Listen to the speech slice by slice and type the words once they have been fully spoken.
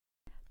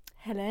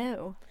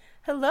Hello.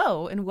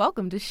 Hello, and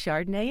welcome to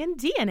Chardonnay and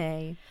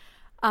DNA.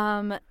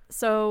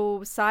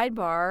 So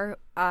sidebar,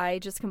 I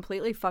just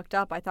completely fucked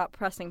up. I thought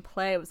pressing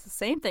play was the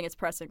same thing as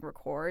pressing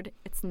record.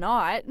 It's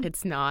not.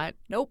 It's not.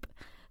 Nope.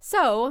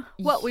 So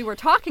what we were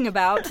talking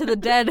about to the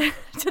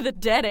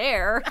dead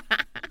air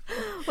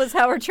was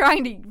how we're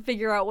trying to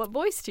figure out what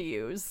voice to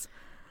use.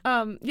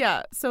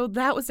 Yeah, so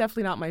that was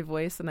definitely not my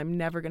voice, and I'm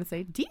never going to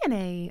say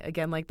DNA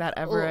again like that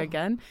ever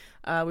again.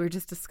 We were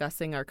just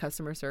discussing our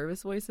customer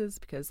service voices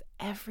because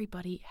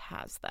everybody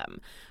has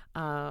them.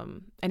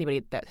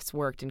 Anybody that's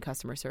worked in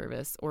customer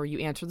service, or you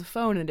answer the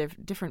phone in a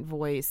different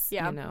voice,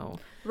 Yeah. you know.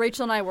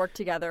 Rachel and I work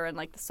together in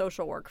like the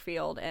social work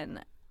field,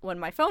 and when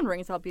my phone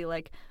rings, I'll be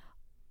like,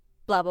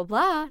 blah, blah,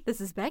 blah, this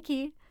is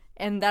Becky.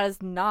 And that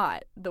is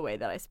not the way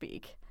that I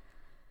speak.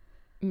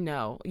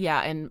 No,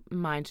 yeah, and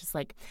mine's just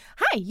like,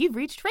 hi, you've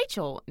reached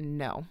Rachel.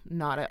 No,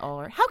 not at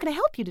all. Or, how can I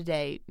help you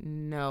today?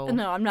 No.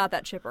 No, I'm not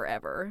that chipper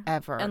ever.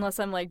 Ever. Unless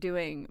I'm like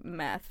doing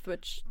meth,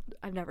 which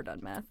I've never done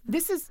meth.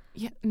 This is,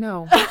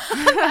 no.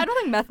 I don't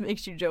think meth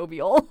makes you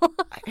jovial.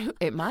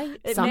 It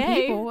might. It Some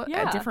may, people,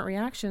 yeah. different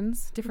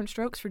reactions, different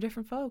strokes for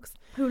different folks.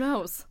 Who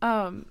knows?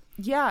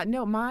 Yeah,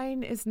 no,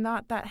 mine is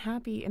not that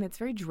happy, and it's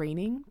very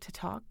draining to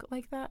talk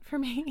like that for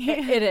me.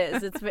 It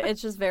is.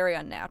 It's just very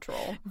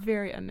unnatural.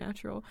 Very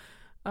unnatural.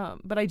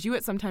 But I do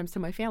it sometimes to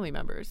my family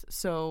members.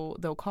 So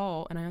they'll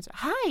call and I answer,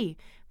 hi,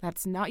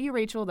 that's not you,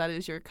 Rachel. That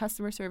is your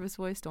customer service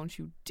voice. Don't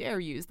you dare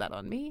use that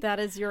on me. That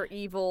is your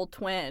evil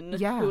twin,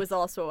 Yeah. who is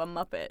also a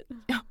Muppet.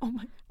 Oh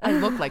my! I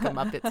look like a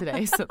Muppet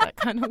today, so that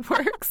kind of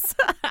works.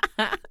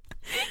 You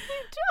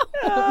don't.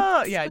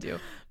 Oh, yeah, I do.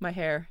 My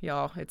hair,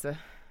 y'all, it's a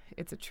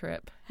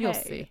trip. You'll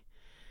Hey.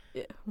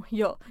 see.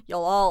 You'll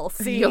all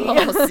see. You'll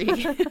all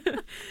see.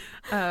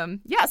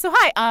 Yeah, so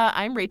hi,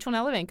 I'm Rachel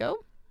Nalavenko.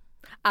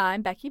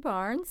 I'm Becky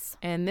Barnes.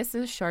 And this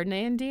is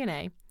Chardonnay and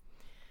DNA.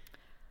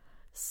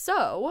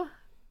 So,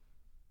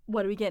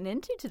 what are we getting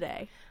into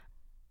today?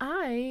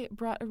 I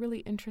brought a really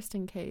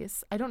interesting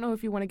case. I don't know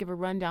if you want to give a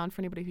rundown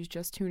for anybody who's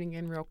just tuning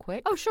in real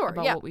quick. Oh, sure,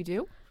 About yeah. what we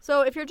do.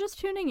 So if you're just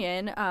tuning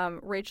in,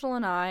 Rachel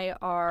and I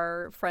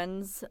are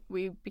friends.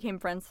 We became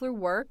friends through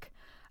work.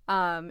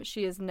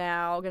 She is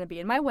now going to be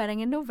in my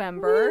wedding in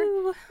November.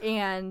 Woo.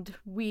 And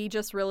we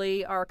just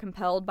really are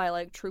compelled by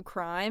like true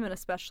crime, and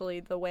especially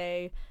the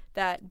way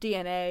that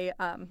DNA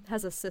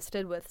has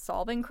assisted with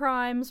solving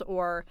crimes,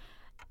 or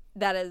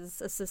that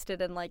has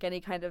assisted in like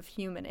any kind of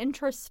human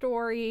interest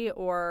story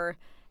or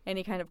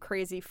any kind of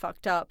crazy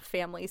fucked up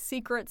family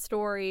secret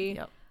story.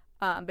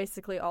 Yep.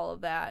 Basically all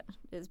of that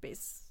is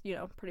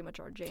pretty much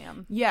our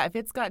jam. Yeah, if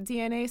it's got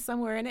DNA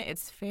somewhere in it,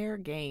 it's fair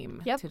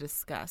game Yep. to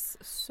discuss.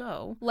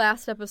 So,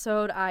 Last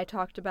episode, I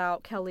talked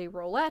about Kelly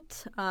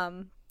Rolette,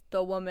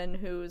 the woman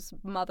whose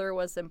mother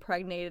was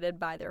impregnated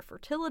by their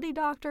fertility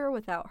doctor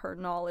without her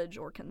knowledge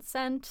or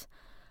consent.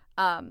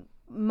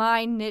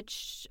 My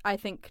niche, I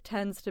think,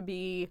 tends to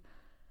be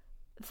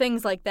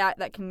things like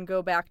that can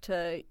go back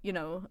to,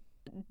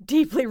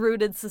 deeply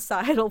rooted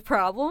societal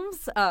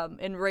problems.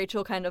 And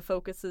Rachel kind of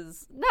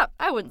focuses,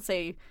 I wouldn't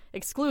say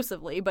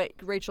exclusively, but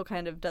Rachel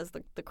kind of does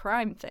the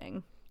crime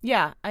thing.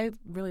 yeah, I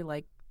really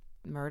like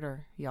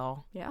murder,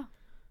 y'all. Yeah.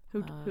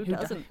 Who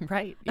doesn't?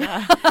 Right,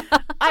 yeah.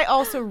 I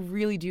also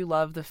really do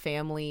love the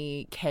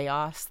family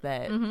chaos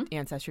that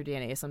Ancestry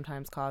DNA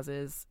sometimes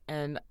causes.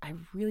 And I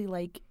really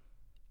like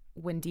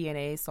when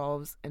DNA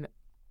solves an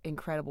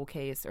incredible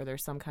case, or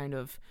there's some kind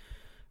of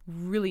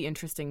really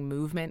interesting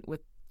movement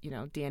with,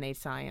 DNA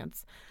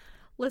science.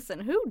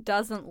 Listen, who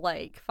doesn't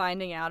like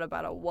finding out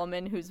about a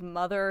woman whose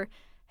mother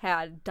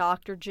had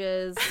Dr.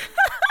 Jizz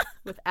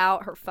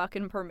without her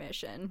fucking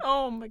permission?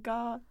 Oh, my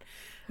God.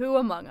 Who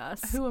among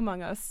us? Who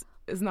among us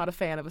is not a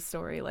fan of a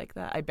story like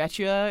that? I bet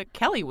you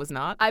Kelly was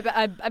not. I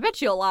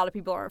bet you a lot of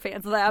people aren't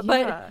fans of that. Yeah.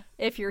 But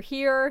if you're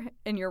here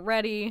and you're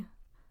ready,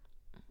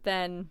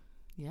 then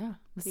Yeah,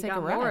 let's we take got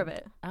a ride. more of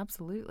it.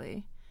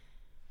 Absolutely.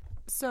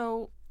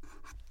 So,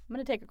 I'm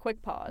going to take a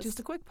quick pause.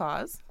 just a quick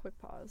pause. quick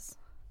pause.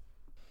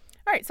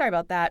 All right, sorry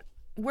about that.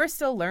 We're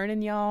still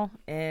learning, y'all,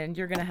 and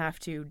you're gonna have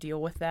to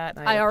deal with that.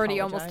 And I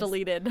already almost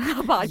apologize. deleted a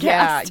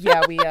podcast.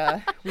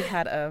 Yeah, we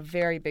had a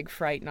very big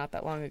fright not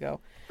that long ago.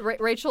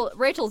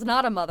 Rachel's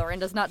not a mother and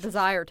does not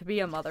desire to be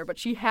a mother, but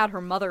she had her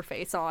mother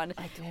face on.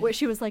 I did. Where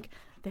she was like,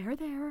 there,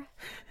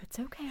 it's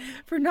okay.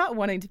 For not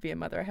wanting to be a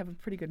mother, I have a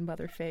pretty good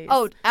mother face.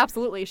 Oh,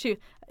 absolutely.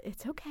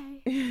 It's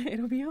okay.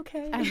 It'll be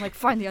okay. I'm like,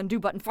 find the undo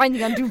button.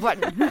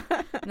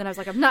 And then I was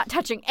like, I'm not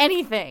touching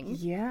anything.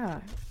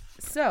 Yeah.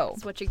 So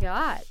That's what you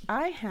got.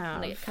 I I'm have.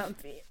 gonna get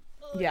comfy.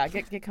 Yeah,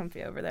 get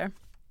comfy over there.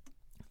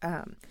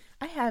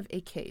 I have a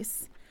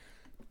case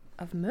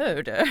of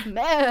murder.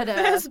 Murder.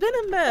 There's been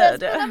a There's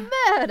murder. been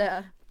a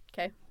murder.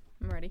 Okay,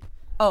 I'm ready.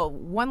 Oh,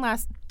 one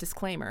last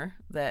disclaimer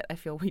that I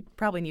feel we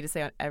probably need to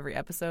say on every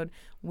episode.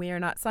 We are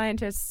not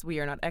scientists. We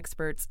are not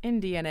experts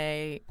in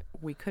DNA.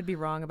 We could be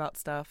wrong about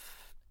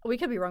stuff. We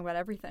could be wrong about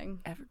everything.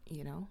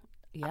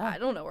 Yeah. I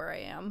don't know where I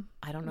am.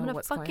 I don't know I'm in a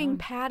what's fucking going on.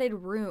 padded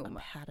room.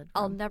 Padded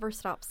I'll room. never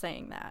stop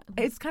saying that.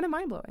 It's kind of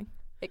mind-blowing.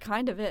 It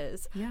kind of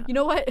is. Yeah. You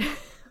know what?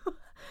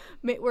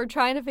 We're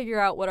trying to figure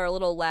out what our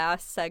little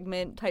last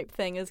segment type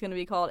thing is going to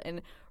be called,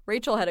 and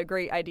Rachel had a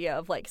great idea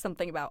of like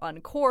something about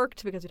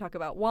uncorked because we talk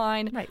about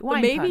wine. Right,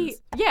 wine maybe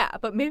puns. Yeah,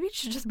 but maybe it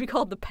should just be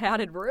called the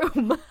padded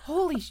room.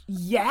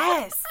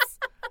 Yes.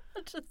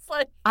 Just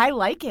like, I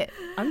like it.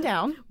 I'm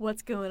down.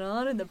 what's going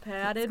on in the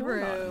padded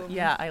room?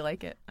 Yeah, I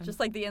like it. Just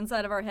like the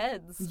inside of our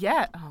heads.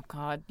 Yeah. Oh,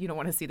 God. You don't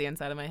want to see the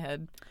inside of my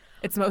head.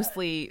 It's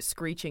mostly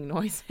screeching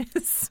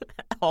noises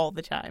all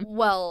the time.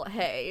 Well,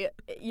 hey,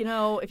 if you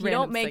Random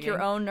don't make your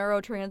singing. own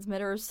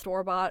neurotransmitters,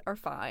 store-bought are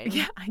fine.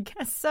 Yeah, I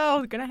guess so.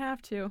 You're going to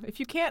have to. If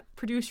you can't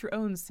produce your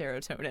own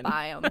serotonin,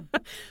 Buy them.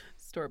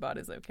 store-bought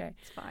is okay.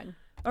 It's fine.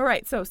 All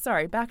right. So,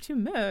 sorry. Back to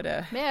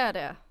murder.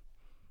 Murder.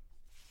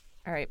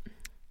 All right.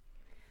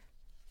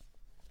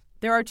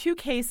 There are 2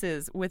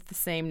 cases with the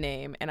same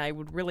name, and I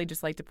would really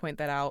just like to point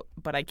that out,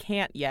 but I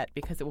can't yet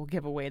because it will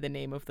give away the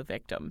name of the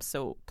victim.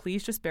 So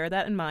please just bear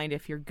that in mind.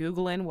 If you're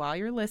Googling while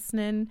you're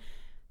listening,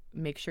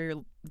 make sure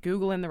you're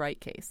Googling the right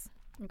case.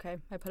 Okay,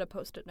 I put a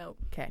Post-it note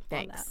Okay, on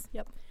thanks. that.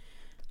 Yep.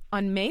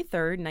 On May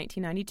 3rd,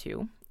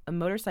 1992, a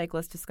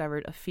motorcyclist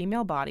discovered a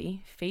female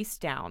body face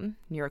down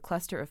near a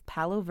cluster of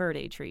Palo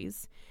Verde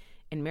trees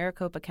in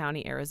Maricopa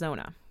County,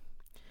 Arizona.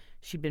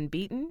 She'd been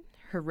beaten.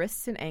 Her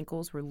wrists and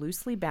ankles were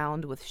loosely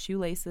bound with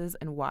shoelaces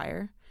and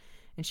wire,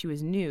 and she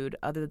was nude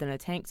other than a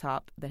tank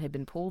top that had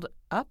been pulled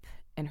up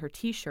and her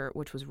T-shirt,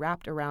 which was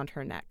wrapped around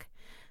her neck.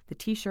 The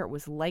T-shirt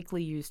was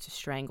likely used to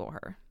strangle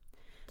her.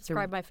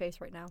 Describe my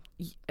face right now.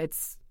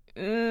 It's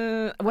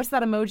what's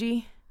that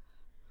emoji?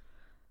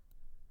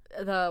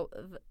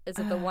 Is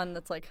it the one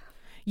that's like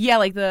Yeah,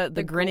 like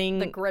the grinning,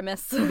 the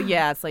grimace?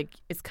 Yeah,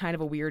 it's kind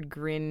of a weird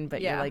grin,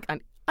 but Yeah. you're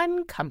like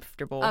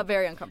uncomfortable.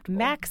 Very uncomfortable.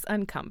 Max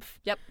uncomf.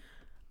 Yep,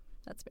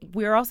 that's me.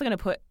 We're also going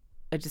to put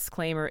a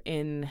disclaimer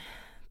in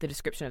the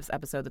description of this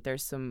episode that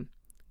there's some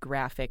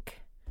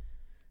graphic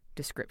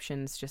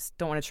descriptions. Just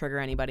don't want to trigger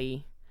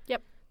anybody.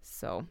 Yep.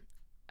 So,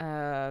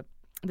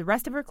 the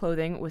rest of her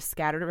clothing was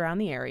scattered around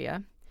the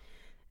area,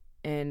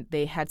 and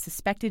they had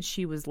suspected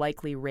she was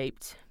likely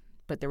raped,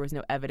 but there was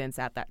no evidence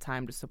at that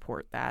time to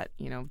support that.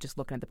 Just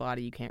looking at the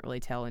body, you can't really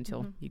tell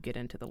until you get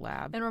into the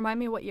lab. And remind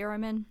me what year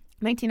I'm in.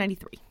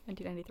 1993.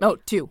 1993. Oh,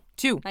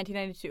 two.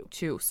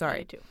 1992. Sorry.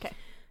 92. Okay,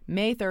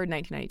 May 3rd,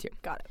 1992.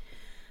 got it.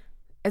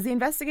 As the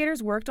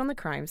investigators worked on the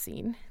crime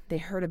scene, they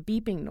heard a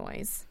beeping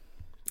noise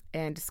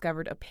and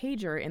discovered a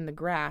pager in the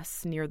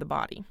grass near the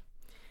body.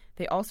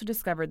 They also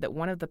discovered that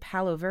one of the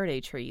Palo Verde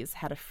trees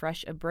had a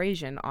fresh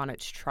abrasion on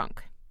its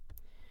trunk.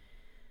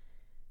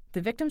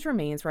 The victim's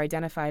remains were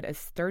identified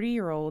as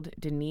 30-year-old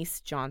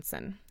Denise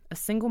Johnson, a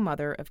single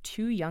mother of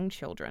 2 young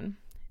children.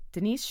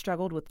 Denise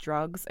struggled with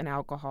drugs and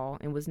alcohol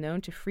and was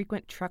known to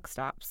frequent truck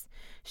stops.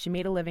 She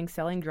made a living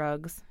selling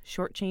drugs,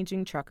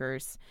 shortchanging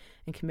truckers,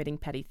 and committing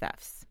petty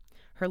thefts.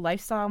 Her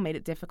lifestyle made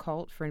it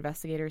difficult for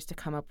investigators to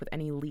come up with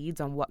any leads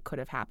on what could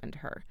have happened to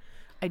her.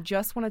 I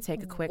just want to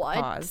take a quick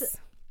pause.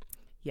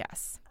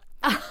 Yes.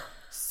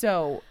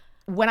 So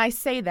when I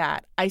say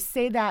that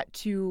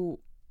to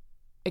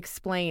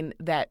explain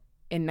that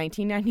in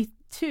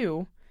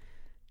 1992,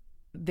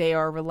 they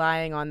are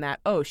relying on that,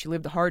 she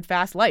lived a hard,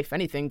 fast life.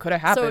 Anything could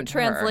have happened to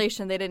her. So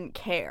translation, they didn't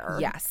care.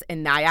 Yes.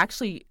 And I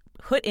actually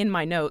put in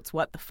my notes,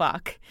 what the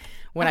fuck,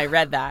 when I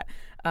read that.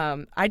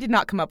 I did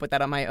not come up with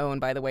that on my own,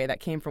 by the way.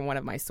 That came from one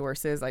of my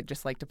sources. I'd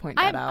just like to point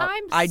that out.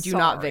 I do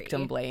not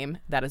victim blame.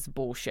 That is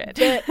bullshit.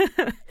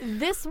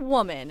 This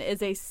woman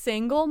is a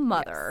single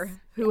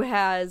mother who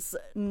has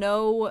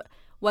no,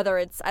 whether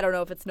it's, I don't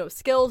know if it's no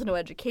skills, no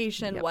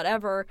education,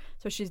 whatever.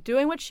 So she's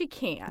doing what she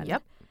can.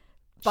 Yep.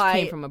 She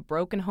came from a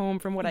broken home,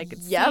 from what I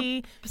could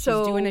see. She's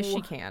doing as she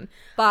can.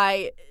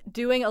 By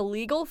doing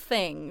illegal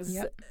things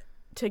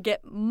to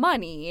get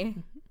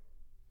money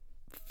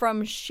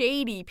from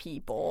shady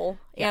people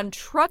and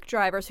truck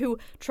drivers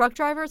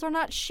are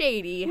not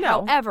shady.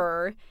 No.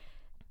 However,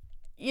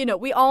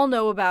 we all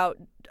know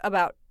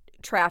about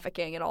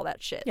trafficking and all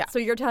that shit. Yeah. So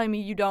you're telling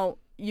me you don't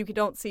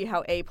see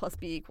how A plus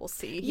B equals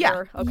C Yeah.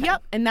 here? Okay.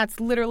 Yep. And that's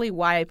literally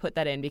why I put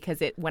that in,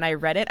 because when I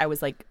read it, I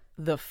was like,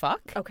 the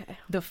fuck? Okay.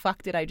 The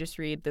fuck did I just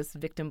read? This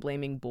victim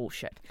blaming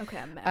bullshit. Okay,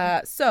 I'm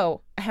mad.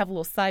 So I have a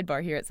little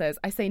sidebar here. It says,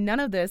 I say none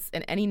of this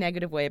in any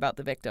negative way about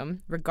the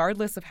victim.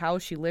 Regardless of how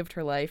she lived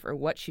her life or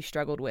what she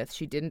struggled with,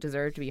 she didn't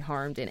deserve to be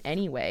harmed in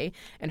any way,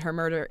 and her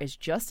murder is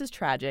just as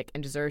tragic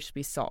and deserves to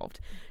be solved.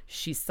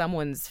 She's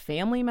someone's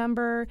family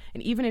member,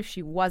 and even if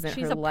she wasn't,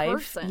 She's her a life,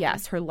 person.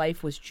 yes, her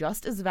life was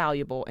just as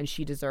valuable, and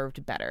she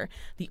deserved better.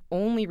 The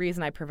only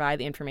reason I provide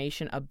the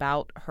information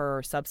about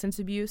her substance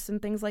abuse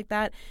and things like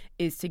that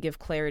is to give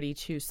clarity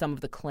to some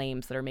of the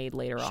claims that are made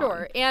later on.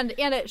 Sure, and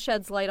it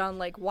sheds light on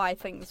like why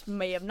things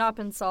may have not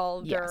been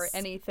solved or Yes.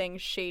 anything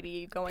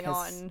shady going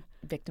on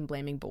Victim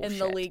blaming bullshit. in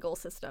the legal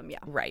system. Yeah.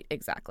 Right,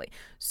 exactly.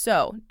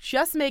 So,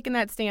 just making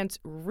that stance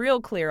real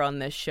clear on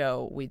this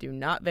show, we do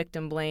not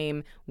victim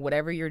blame.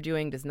 Whatever you're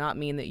doing does not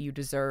mean that you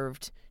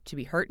deserved to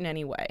be hurt in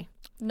any way.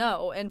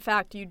 No, in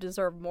fact, you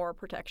deserve more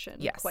protection.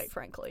 Yes. Quite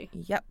frankly.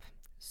 Yep.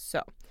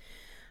 So,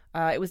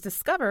 It was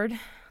discovered.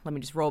 Let me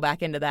just roll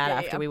back into that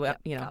after we went,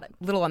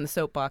 little on the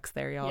soapbox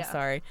there, y'all. Yeah.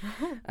 Sorry.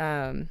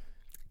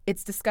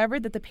 It's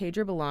discovered that the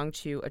pager belonged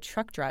to a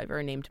truck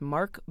driver named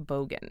Mark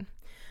Bogan.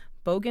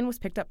 Bogan was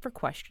picked up for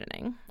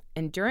questioning,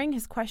 and during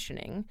his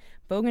questioning,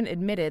 Bogan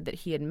admitted that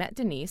he had met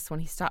Denise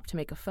when he stopped to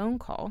make a phone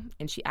call,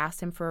 and she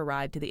asked him for a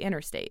ride to the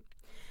interstate.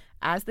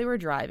 As they were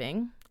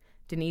driving,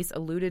 Denise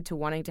alluded to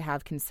wanting to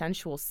have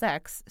consensual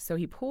sex, so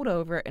he pulled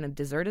over in a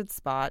deserted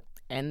spot,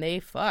 and they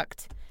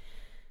fucked.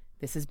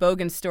 This is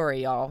Bogan's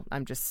story, y'all.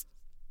 I'm just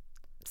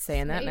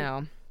saying that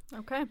now.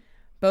 Okay.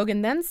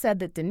 Bogan then said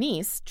that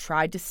Denise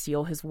tried to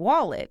steal his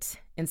wallet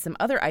and some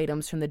other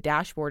items from the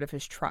dashboard of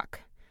his truck.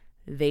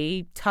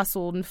 They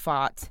tussled and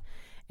fought,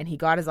 and he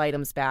got his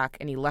items back,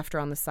 and he left her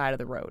on the side of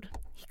the road.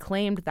 He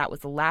claimed that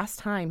was the last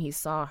time he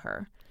saw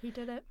her. He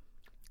did it.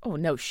 Oh,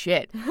 no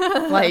shit.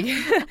 Like,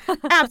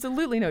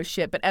 absolutely no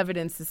shit, but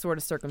evidence is sort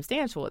of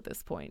circumstantial at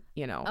this point,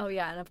 you know. Oh,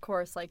 yeah, and of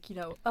course, like,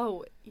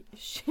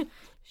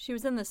 she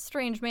was in this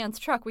strange man's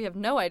truck. We have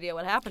no idea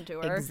what happened to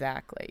her.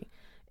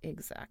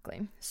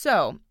 Exactly.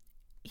 So,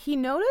 he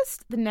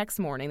noticed the next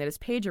morning that his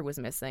pager was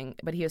missing,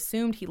 but he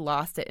assumed he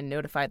lost it and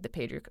notified the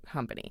pager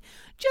company.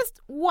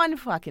 Just 1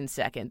 fucking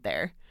second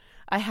there.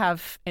 I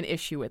have an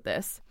issue with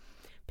this.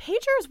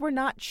 Pagers were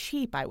not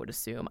cheap, I would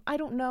assume. I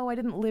don't know. I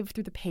didn't live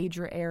through the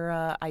pager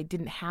era. I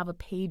didn't have a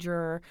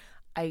pager.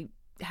 I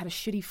had a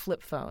shitty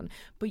flip phone.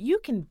 But you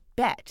can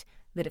bet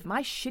that if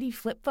my shitty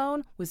flip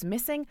phone was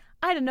missing,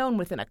 I'd have known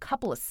within a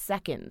couple of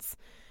seconds.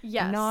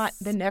 Yes. Not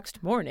the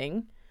next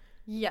morning.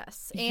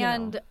 Yes.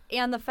 And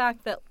the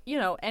fact that,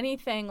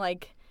 anything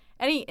like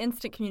any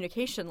instant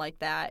communication like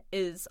that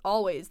is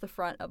always the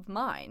front of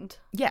mind.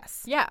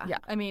 Yes. Yeah.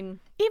 I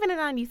mean, even in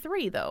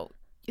 93, though,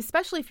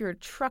 especially if you're a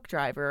truck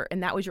driver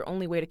and that was your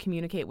only way to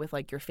communicate with,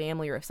 like, your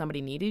family or if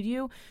somebody needed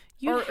you,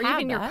 or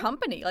even your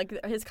company. Like,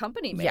 his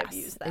company may have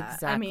used that.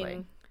 Exactly. I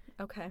mean,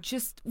 okay.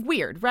 Just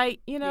weird,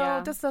 right?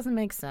 It just doesn't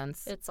make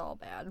sense. It's all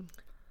bad.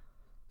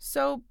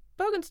 So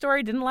Bogan's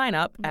story didn't line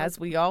up, as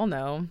we all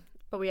know.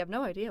 But we have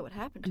no idea what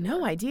happened to her.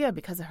 No idea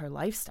because of her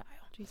lifestyle.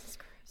 Jesus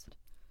Christ.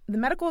 The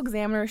medical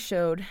examiner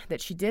showed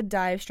that she did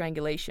die of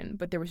strangulation,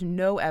 but there was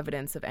no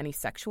evidence of any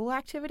sexual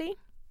activity.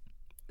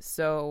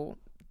 So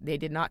they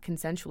did not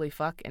consensually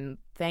fuck, and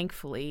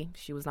thankfully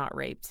she was not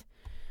raped.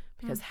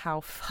 Because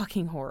how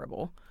fucking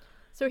horrible.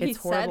 So he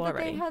said that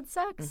they had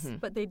sex,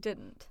 but they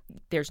didn't.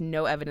 There's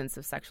no evidence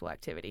of sexual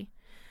activity.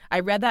 I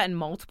read that in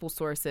multiple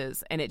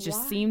sources, and it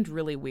just seemed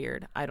really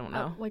weird. I don't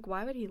know.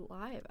 Why would he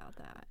lie about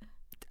that?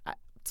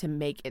 To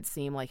make it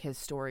seem like his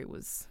story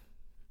was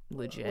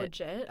legit.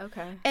 Legit?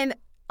 Okay. And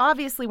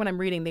obviously when I'm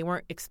reading, they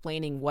weren't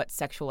explaining what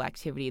sexual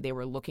activity they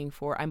were looking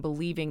for. I'm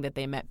believing that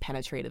they meant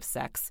penetrative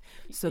sex.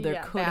 So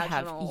there could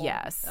vaginal. have,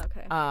 yes.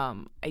 Okay.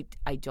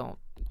 I don't,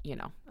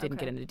 didn't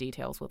get into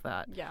details with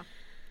that. Yeah.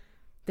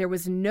 There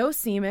was no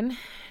semen,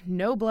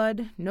 no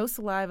blood, no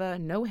saliva,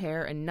 no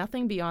hair, and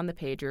nothing beyond the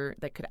pager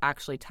that could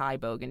actually tie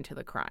Bogan to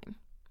the crime.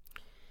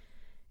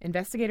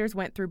 Investigators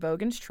went through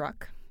Bogan's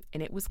truck,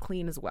 and it was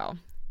clean as well.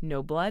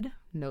 No blood,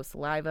 no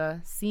saliva,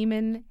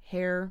 semen,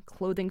 hair,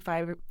 clothing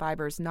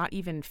fibers, not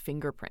even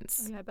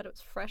fingerprints. Oh, yeah, I bet it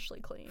was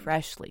freshly cleaned.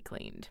 Freshly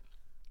cleaned.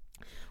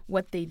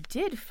 What they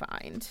did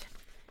find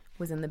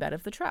was in the bed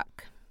of the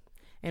truck.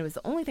 And it was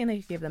the only thing that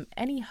could give them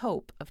any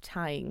hope of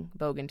tying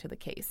Bogan to the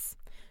case.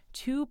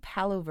 2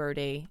 Palo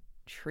Verde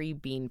tree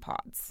bean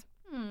pods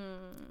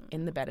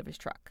in the bed of his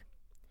truck.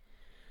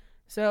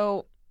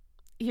 So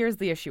here's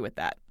the issue with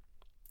that.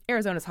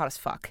 Arizona's hot as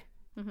fuck.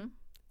 Mm-hmm.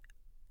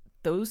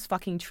 Those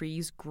fucking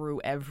trees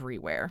grew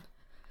everywhere.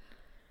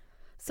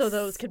 So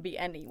those could be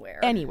anywhere.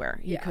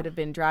 Anywhere. You could have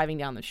been driving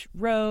down the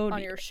road.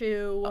 On your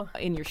shoe.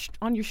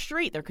 On your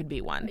street, there could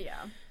be one.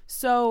 Yeah.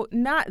 So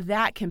not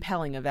that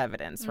compelling of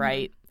evidence,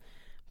 right?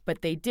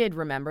 But they did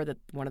remember that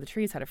one of the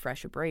trees had a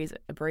fresh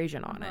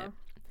abrasion on it.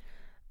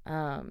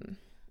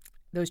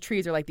 Those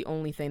trees are like the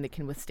only thing that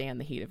can withstand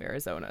the heat of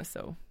Arizona,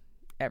 so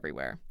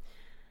everywhere.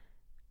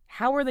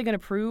 How are they going to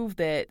prove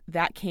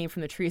that came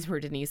from the trees where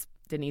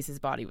Denise's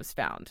body was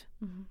found?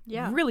 Mm-hmm.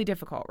 Yeah. Really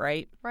difficult,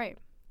 right? Right.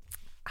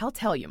 I'll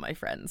tell you, my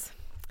friends.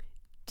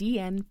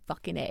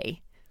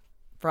 DNA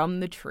from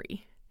the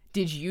tree.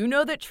 Did you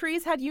know that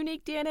trees had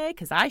unique DNA?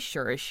 Because I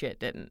sure as shit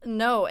didn't.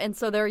 No, and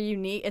so they're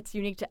unique. It's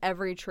unique to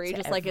every tree,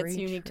 like it's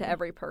unique to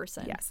every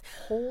person. Yes.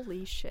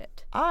 Holy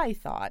shit. I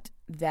thought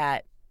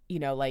that,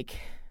 like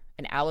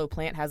an aloe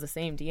plant has the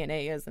same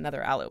DNA as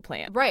another aloe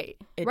plant. Right.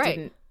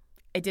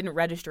 It didn't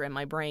register in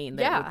my brain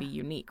that it would be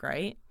unique,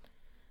 right?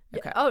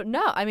 Okay. Oh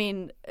no! I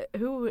mean,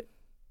 who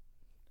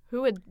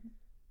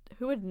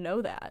would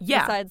know that?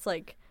 Yeah. Besides,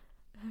 like,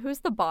 who's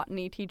the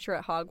botany teacher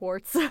at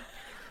Hogwarts?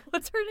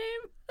 What's her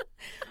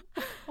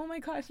name? Oh my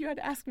gosh! You had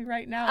to ask me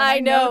right now.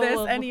 I know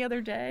this any other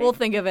day. We'll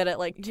think of it at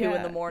like 2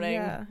 in the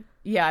morning.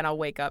 Yeah, and I'll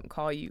wake up and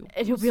call you.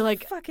 And you'll be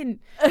like,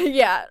 fucking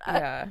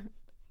yeah.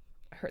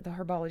 The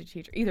herbology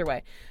teacher. Either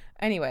way,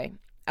 anyway.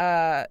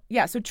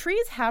 So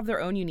trees have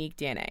their own unique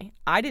DNA.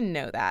 I didn't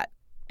know that.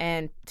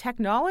 And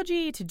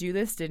technology to do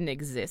this didn't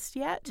exist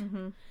yet.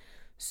 Mm-hmm.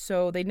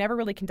 So they never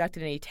really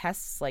conducted any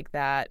tests like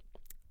that.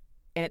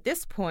 And at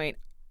this point,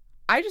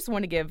 I just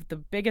want to give the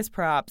biggest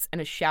props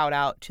and a shout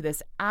out to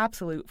this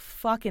absolute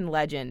fucking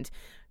legend,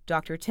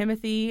 Dr.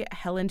 Timothy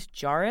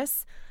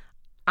Helland-Jaros.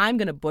 I'm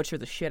going to butcher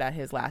the shit out of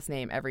his last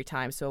name every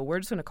time, so we're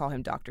just going to call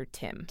him Dr.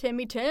 Tim.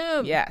 Timmy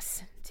Tim.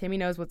 Yes. Timmy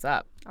knows what's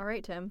up. All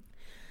right, Tim.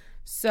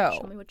 So,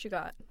 show me what you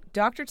got.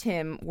 Dr.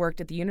 Tim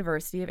worked at the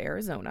University of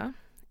Arizona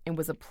and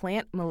was a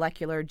plant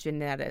molecular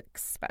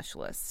genetics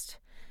specialist.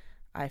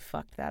 I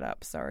fucked that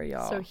up. Sorry,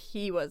 y'all. So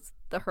he was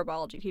the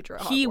herbology teacher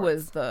at Hogwarts. He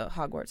was the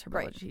Hogwarts herbology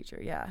Right. teacher.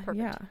 Yeah. Perfect.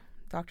 Yeah.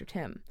 Dr.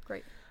 Tim.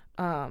 Great.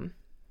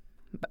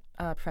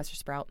 Professor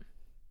Sprout.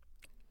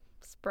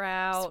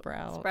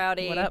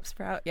 Sprouty. What up,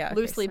 Sprout? Yeah.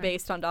 Loosely sorry.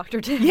 based on Dr.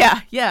 Tim.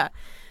 Yeah.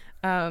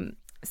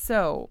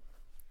 So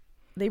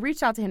they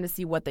reached out to him to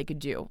see what they could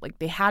do. Like,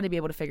 they had to be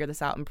able to figure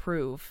this out and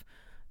prove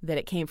that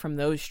it came from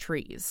those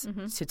trees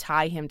to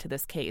tie him to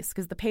this case,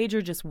 because the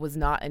pager just was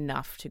not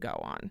enough to go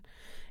on.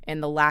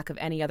 And the lack of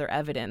any other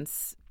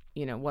evidence,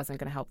 wasn't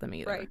going to help them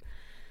either. Right.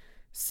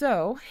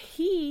 So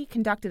he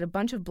conducted a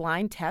bunch of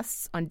blind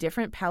tests on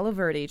different Palo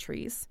Verde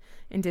trees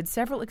and did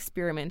several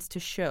experiments to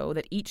show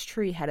that each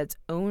tree had its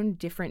own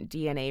different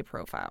DNA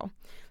profile.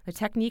 The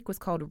technique was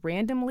called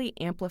randomly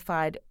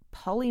amplified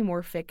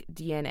polymorphic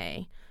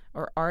DNA,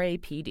 or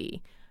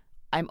RAPD.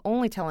 I'm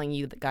only telling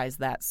you guys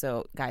that,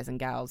 so guys and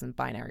gals and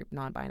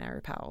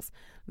non-binary pals,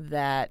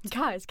 that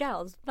Guys,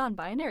 gals,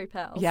 non-binary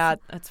pals. yeah,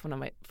 that's from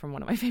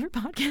one of my favorite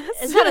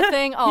podcasts. Is that a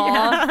thing? Aw,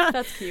 Yeah.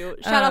 that's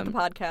cute. Shout out the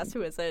podcast.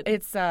 Who is it?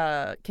 It's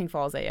King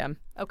Falls AM.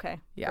 Okay,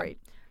 Yeah. great.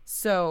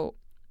 So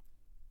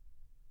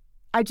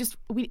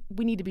we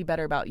need to be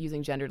better about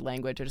using gendered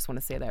language. I just want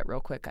to say that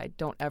real quick. I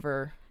don't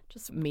ever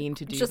Just mean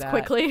to do just that.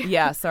 quickly.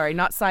 Yeah, sorry,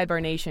 not Sidebar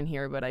Nation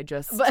here, but I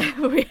just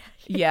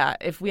yeah,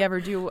 if we ever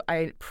do,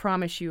 I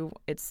promise you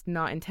it's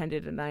not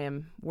intended, and I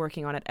am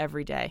working on it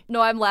every day.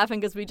 No, I'm laughing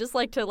because we just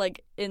like to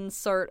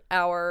insert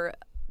our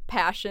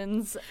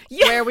passions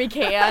Yeah. where we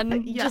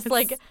can. Yes.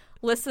 Just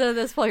listen to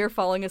this while you're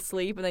falling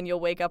asleep, and then you'll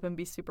wake up and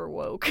be super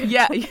woke.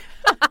 Yeah.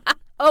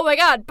 Oh my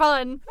God,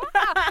 pun!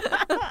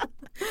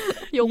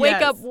 You'll wake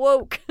Yes. up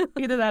woke.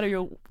 Either that or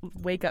you'll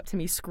wake up to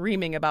me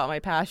screaming about my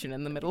passion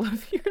in the middle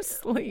of your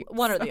sleep.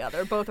 One or the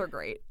other. Both are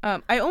great.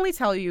 I only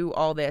tell you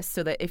all this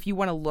so that if you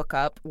want to look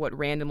up what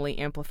randomly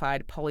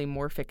amplified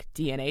polymorphic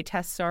DNA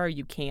tests are,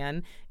 you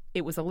can.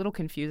 It was a little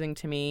confusing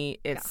to me.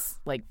 It's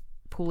like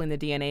pulling the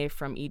DNA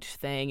from each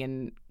thing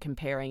and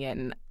comparing it,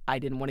 and I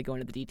didn't want to go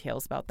into the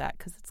details about that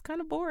because it's kind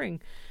of boring.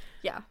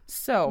 Yeah.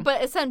 So,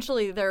 But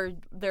essentially, they're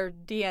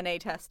DNA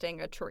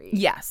testing a tree.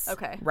 yes.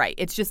 Okay. Right.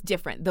 It's just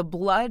different. The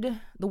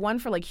one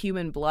for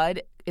human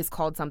blood is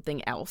called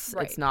something else.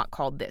 Right. It's not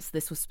called this.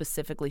 This was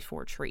specifically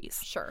for trees.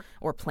 Sure.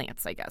 Or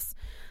plants, I guess.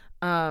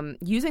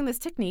 Using this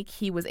technique,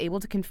 he was able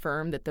to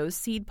confirm that those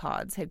seed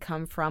pods had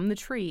come from the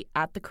tree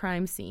at the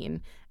crime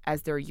scene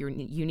as their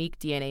unique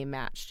DNA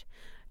matched.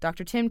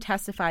 Dr. Tim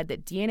testified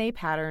that DNA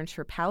patterns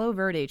for Palo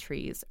Verde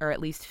trees are at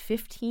least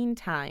 15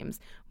 times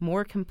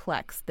more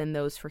complex than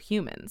those for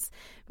humans,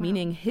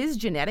 meaning his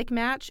genetic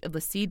match of the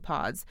seed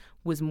pods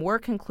was more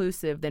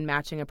conclusive than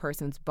matching a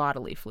person's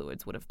bodily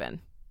fluids would have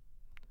been.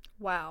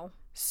 Wow.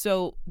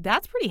 So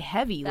that's pretty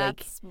heavy.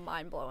 That's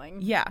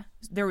mind-blowing. Yeah,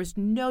 there was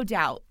no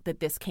doubt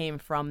that this came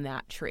from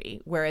that tree,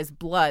 whereas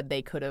blood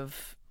they could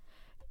have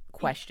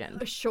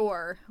questioned.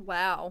 Sure.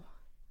 Wow.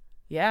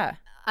 Yeah.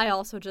 I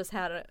also just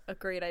had a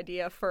great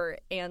idea for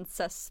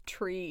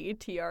Ancestry,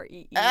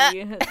 TREE.com.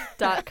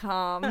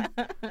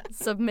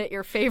 Submit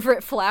your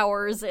favorite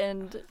flowers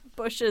and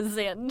bushes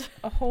and...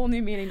 A whole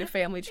new meaning to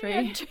family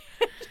tree.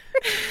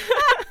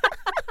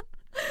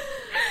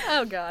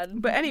 Oh,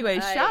 God. But anyway,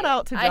 shout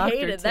out to Dr. I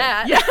hated Tim.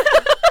 that. Yeah.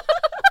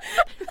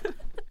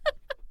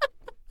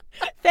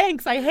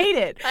 Thanks, I hate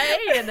it. I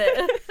hated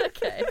it.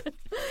 Okay.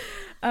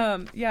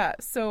 Yeah,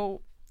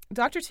 so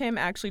Dr. Tim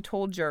actually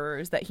told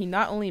jurors that he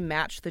not only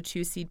matched the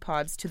two seed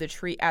pods to the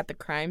tree at the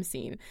crime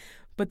scene,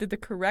 but that the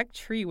correct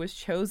tree was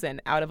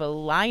chosen out of a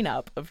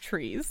lineup of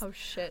trees. Oh,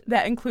 shit.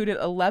 That included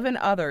 11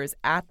 others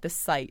at the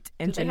site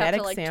and Did they have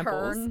genetic to,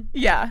 samples. turn?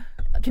 Yeah.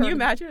 Can you Turn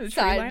imagine a tree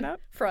side, lineup?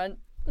 Front,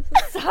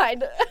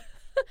 side.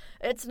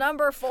 It's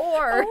number 4.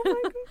 Oh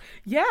my God.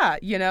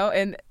 Yeah,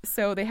 and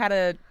so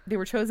they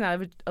were chosen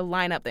out of a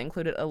lineup that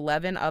included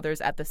 11 others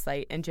at the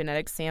site and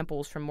genetic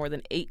samples from more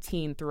than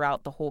 18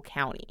 throughout the whole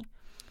county.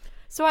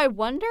 So I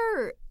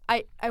wonder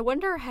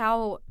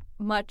how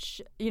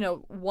much,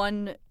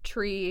 one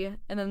tree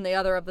and then the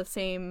other of the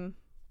same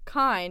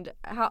kind,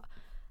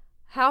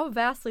 how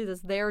vastly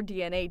does their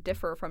DNA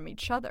differ from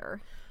each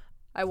other?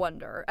 I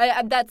wonder.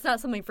 That's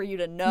not something for you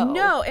to know.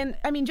 No, and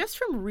I mean, just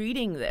from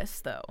reading this,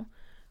 though,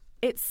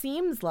 it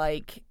seems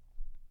like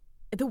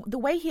the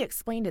way he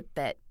explained it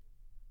that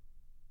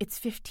it's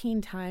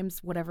 15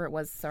 times whatever it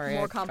was. Sorry,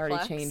 More I already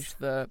complex. changed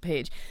the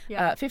page.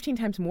 Yeah. 15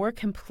 times more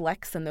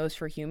complex than those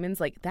for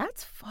humans.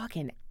 That's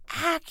fucking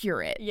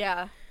accurate.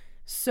 Yeah,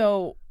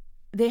 So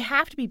they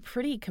have to be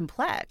pretty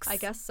complex. I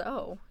guess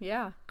so.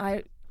 Yeah.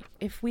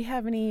 If we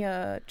have any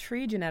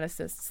tree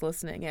geneticists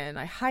listening in,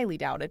 I highly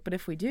doubt it, but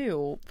if we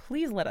do,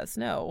 please let us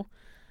know.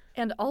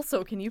 And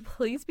also, can you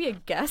please be a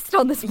guest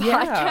on this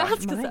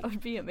podcast? Because that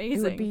would be amazing.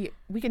 It would be.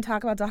 We can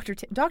talk about Dr.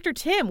 Tim. Dr.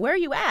 Tim, where are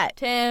you at?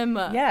 Tim.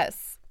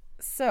 Yes.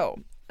 So,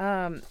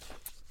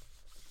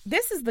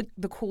 this is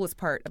the coolest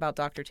part about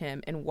Dr.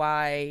 Tim and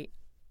why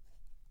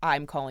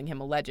I'm calling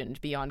him a legend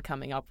beyond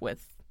coming up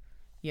with,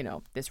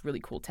 this really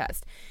cool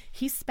test.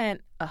 He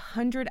spent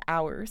 100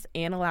 hours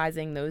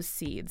analyzing those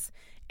seeds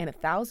and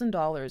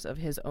 $1,000 of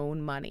his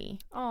own money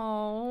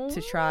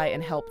to try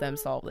and help them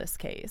solve this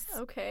case.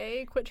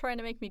 Okay, quit trying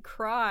to make me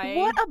cry.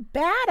 What a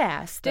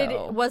badass,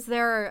 though. Was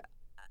there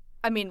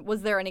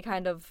any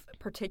kind of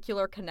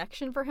particular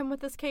connection for him with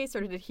this case,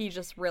 or did he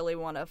just really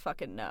want to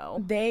fucking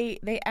know? They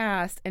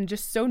asked, and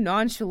just so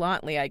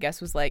nonchalantly, I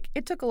guess, was like,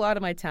 it took a lot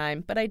of my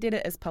time, but I did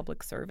it as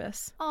public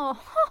service. Oh.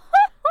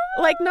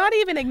 Like, not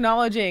even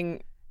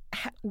acknowledging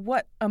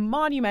what a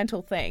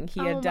monumental thing he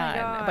had done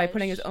by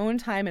putting his own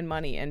time and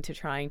money into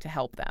trying to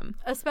help them.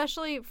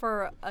 Especially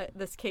for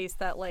this case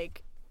that,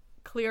 like,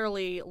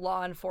 clearly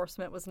law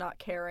enforcement was not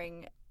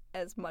caring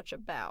as much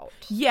about.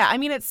 Yeah, I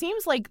mean, it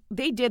seems like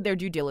they did their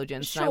due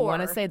diligence. Sure. And I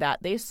want to say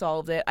that. They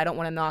solved it. I don't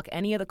want to knock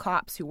any of the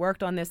cops who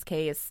worked on this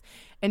case.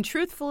 And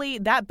truthfully,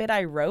 that bit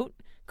I wrote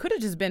could have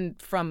just been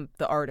from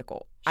the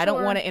article. Sure. I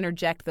don't want to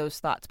interject those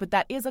thoughts, but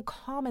that is a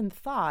common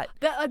thought.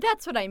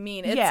 That's what I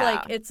mean. It's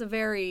like, it's a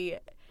very...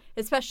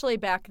 Especially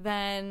back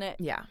then,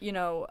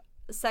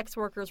 sex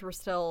workers were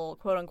still,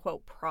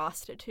 quote-unquote,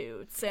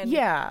 prostitutes. And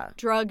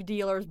drug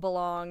dealers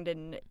belonged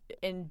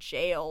in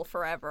jail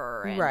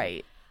forever. And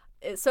right.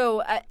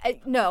 So,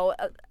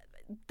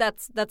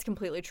 that's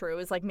completely true.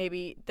 It's like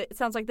maybe it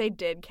sounds like they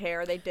did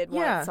care. They did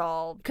want it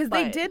solved. Because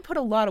they did put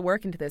a lot of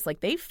work into this. Like,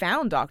 they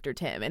found Dr.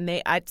 Tim.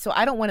 And so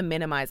I don't want to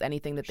minimize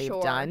anything that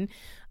they've done.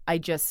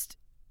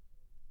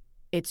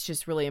 It's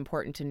just really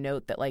important to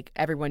note that, like,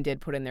 everyone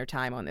did put in their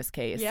time on this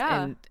case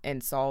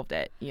and solved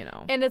it,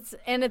 And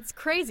it's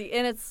crazy.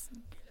 And it's,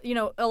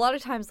 a lot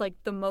of times, like,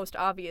 the most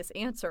obvious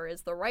answer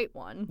is the right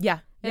one. Yeah.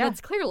 And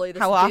it's clearly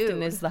this How dude.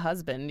 often is the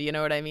husband? You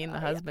know what I mean? The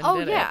husband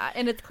did it.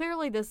 And it's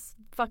clearly this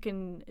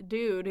fucking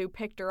dude who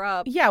picked her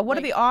up. Yeah, what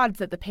are the odds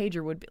that the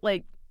pager would be,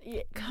 like,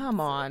 come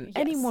on. Yes.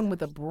 Anyone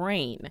with a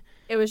brain.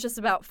 It was just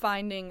about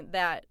finding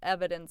that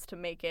evidence to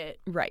make it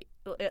right.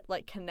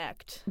 Like,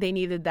 connect. They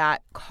needed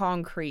that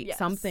concrete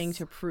something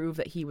to prove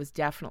that he was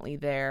definitely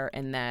there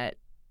and that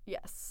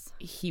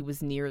he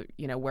was near,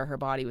 where her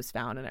body was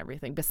found and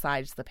everything,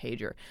 besides the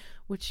pager,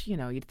 which,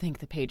 you'd think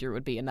the pager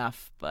would be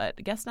enough, but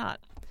I guess not.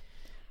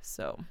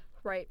 So.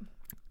 Right.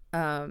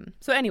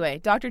 So anyway,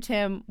 Dr.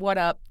 Tim, what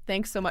up?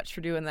 Thanks so much for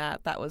doing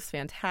that. That was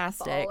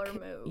fantastic. Baller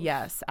move.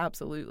 Yes,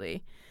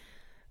 absolutely.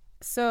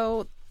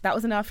 So that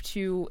was enough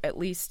to at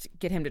least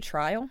get him to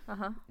trial.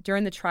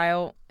 During the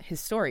trial, his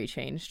story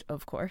changed,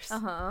 of course.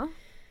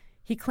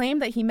 He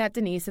claimed that he met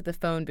Denise at the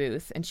phone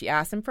booth, and she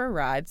asked him for a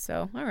ride,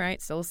 so all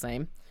right, still the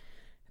same.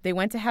 They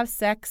went to have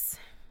sex.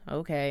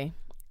 Okay.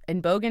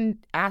 And Bogan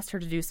asked her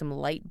to do some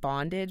light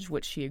bondage,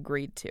 which she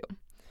agreed to.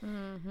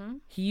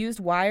 He used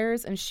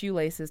wires and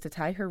shoelaces to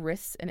tie her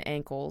wrists and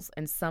ankles,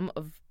 and some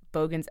of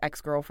Bogan's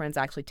ex-girlfriends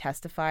actually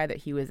testify that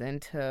he was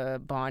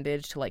into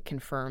bondage to, like,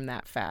 confirm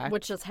that fact.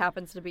 Which just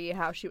happens to be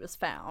how she was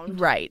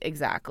found. Right,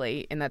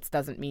 exactly. And that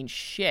doesn't mean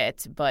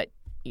shit, but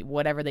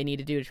whatever they need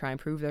to do to try and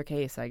prove their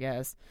case, I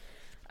guess.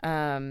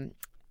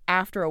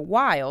 After a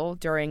while,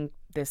 during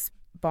this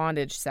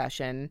bondage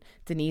session,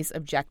 Denise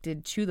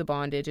objected to the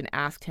bondage and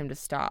asked him to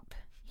stop.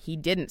 He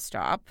didn't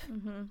stop.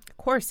 Of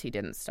course he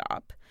didn't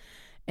stop.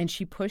 And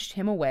she pushed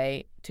him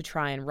away to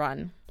try and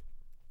run.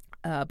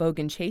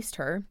 Bogan chased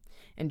her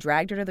and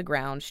dragged her to the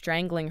ground,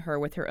 strangling her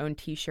with her own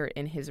T-shirt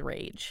in his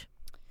rage.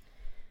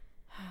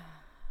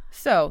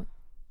 So,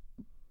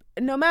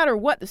 no matter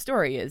what the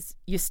story is,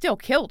 you still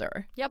killed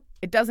her. Yep.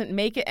 It doesn't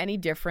make it any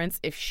difference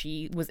if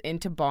she was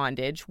into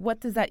bondage.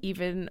 What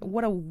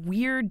a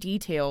weird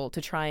detail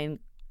to try and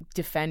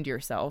defend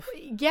yourself.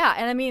 Yeah,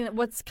 and I mean,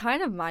 what's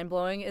kind of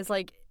mind-blowing is,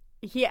 like,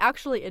 he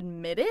actually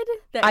admitted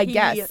that he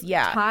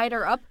tied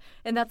her up,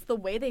 and that's the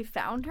way they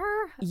found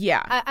her?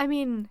 Yeah. I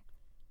mean...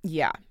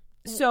 Yeah.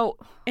 So,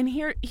 and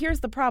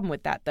here's the problem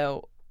with that,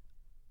 though.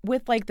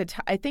 With, like,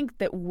 I think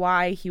that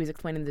why he was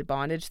explaining the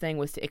bondage thing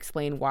was to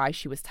explain why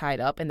she was tied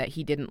up and that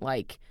he didn't,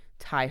 like,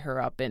 tie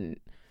her up and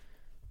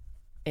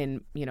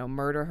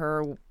murder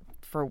her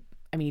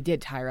he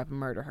did tie her up and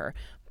murder her,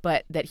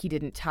 but that he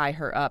didn't tie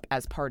her up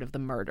as part of the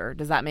murder.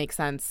 Does that make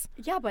sense?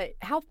 Yeah, but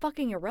how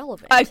fucking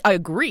irrelevant. I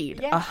agreed.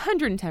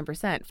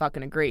 110%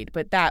 fucking agreed.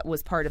 But that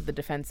was part of the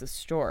defense's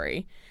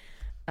story.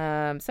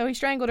 So he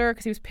strangled her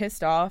because he was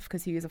pissed off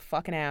because he was a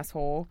fucking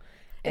asshole.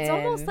 It's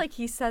almost like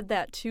he said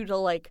that, too, to,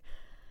 like,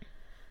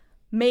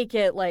 make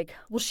it like,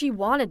 well, she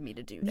wanted me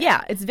to do that.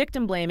 Yeah, it's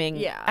victim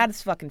blaming at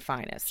its fucking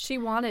finest. She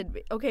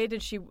wanted... Okay,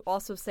 did she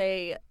also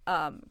say,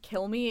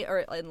 kill me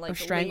or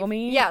strangle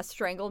me? Yeah,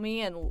 strangle me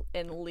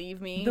and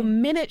leave me. The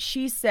minute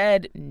she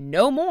said,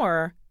 no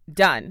more,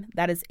 done.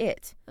 That is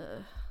it.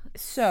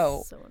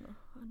 So annoying.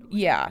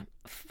 Yeah.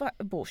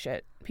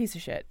 Bullshit. Piece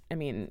of shit. I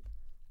mean...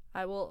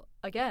 I will,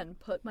 again,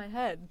 put my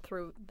head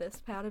through this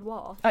padded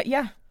wall.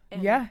 Yeah.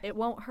 And Yeah. it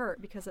won't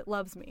hurt because it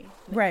loves me.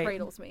 And Right. It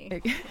cradles me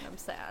when I'm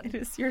sad. It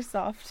is your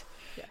soft,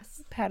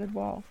 Yes. padded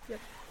wall. Yep.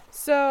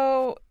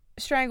 So,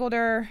 strangled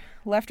her,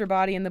 left her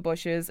body in the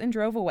bushes, and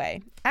drove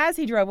away. As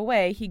he drove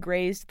away, he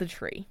grazed the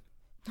tree.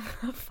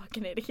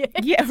 Fucking idiot.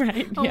 Yeah,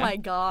 right. Oh yeah. my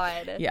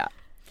God. Yeah.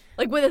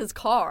 Like with his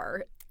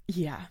car.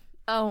 Yeah.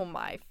 Oh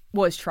my.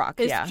 Well, his truck,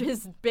 yeah.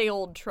 His big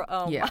old truck.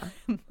 Oh Yeah.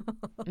 my.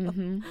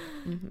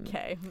 Mm-hmm.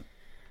 Okay.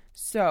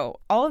 So,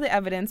 all of the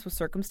evidence was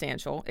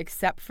circumstantial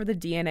except for the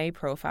DNA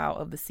profile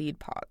of the seed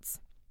pods.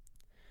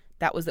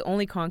 That was the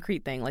only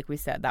concrete thing, like we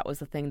said. That was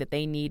the thing that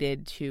they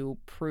needed to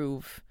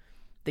prove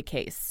the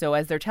case. So,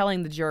 as they're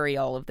telling the jury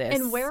all of this...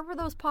 And where were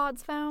those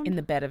pods found? In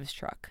the bed of his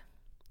truck.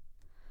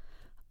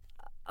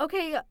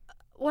 Okay,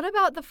 what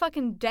about the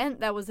fucking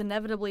dent that was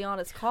inevitably on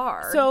his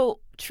car? So,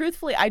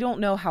 truthfully, I don't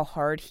know how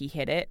hard he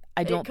hit it.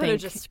 I don't could have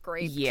think... just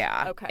scraped.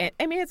 Yeah. Okay. And,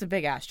 I mean, it's a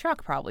big-ass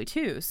truck probably,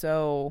 too,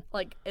 so...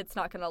 Like, it's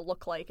not going to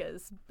look like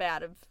as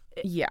bad of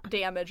Yeah.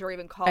 damage or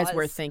even cause. As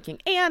we're thinking.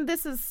 And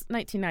this is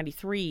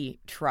 1993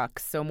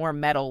 trucks, so more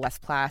metal, less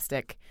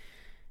plastic.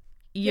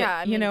 Yeah,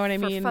 I mean, you know what I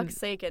mean? For fuck's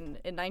sake, in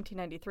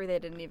 1993, they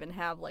didn't even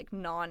have, like,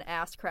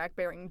 non-ass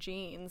crack-bearing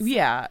jeans.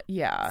 Yeah,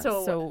 yeah.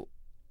 So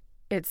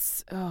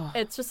it's... Oh,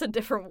 it's just a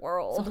different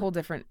world. it's a whole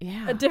different...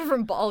 Yeah. A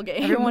different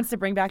ballgame. Everyone wants to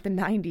bring back the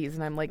 90s,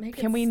 and I'm like, Make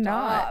can it we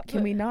not? stop.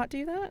 Can we not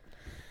do that?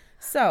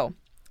 So,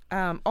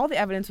 all the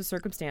evidence was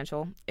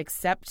circumstantial,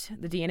 except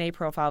the DNA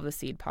profile of the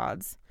seed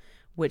pods,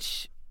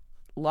 which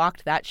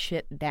locked that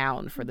shit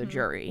down for the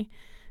jury.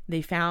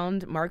 They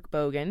found Mark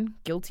Bogan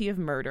guilty of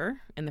murder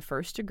in the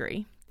first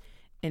degree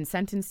and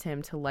sentenced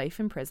him to life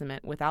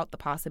imprisonment without the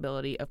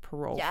possibility of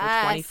parole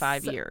for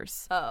 25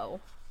 years. Oh.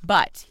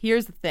 But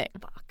here's the thing.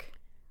 Fuck.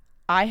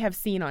 I have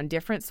seen on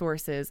different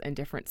sources and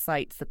different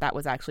sites that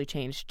was actually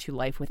changed to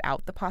life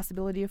without the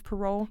possibility of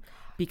parole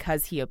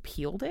because he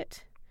appealed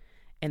it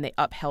and they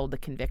upheld the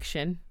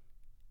conviction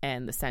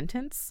and the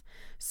sentence.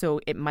 So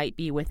it might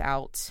be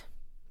without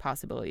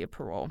possibility of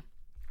parole.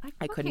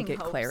 I couldn't get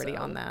clarity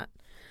on that.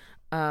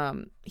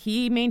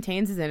 He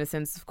maintains his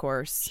innocence, of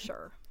course.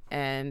 Sure.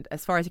 And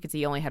as far as you can see,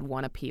 he only had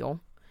one appeal.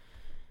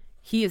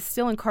 He is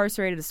still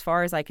incarcerated as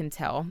far as I can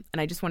tell.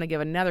 And I just want to give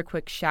another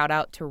quick shout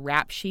out to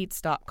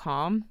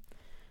rapsheets.com.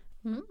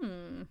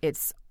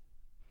 It's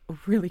a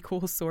really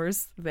cool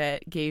source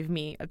that gave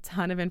me a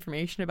ton of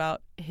information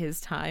about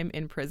his time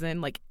in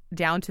prison, like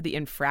down to the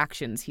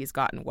infractions he's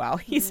gotten while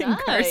he's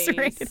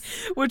incarcerated,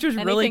 which was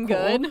really cool.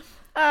 Anything good?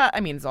 I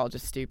mean, it's all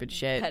just stupid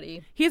shit.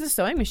 Petty. He's a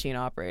sewing machine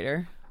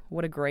operator.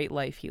 What a great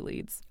life he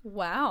leads.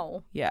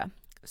 Wow. Yeah.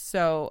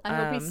 So I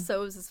hope he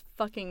sews his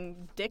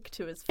fucking dick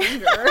to his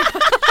finger.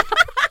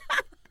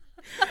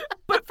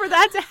 But for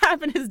that to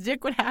happen, his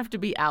dick would have to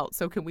be out.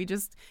 So can we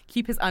just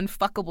keep his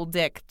unfuckable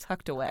dick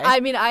tucked away? I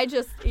mean,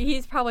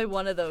 he's probably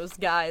one of those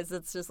guys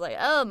that's just like,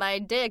 oh, my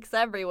dick's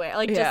everywhere.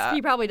 Like, just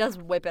he probably does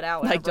whip it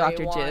out like whenever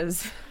Dr. he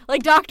wants. Jizz.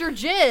 Like Dr.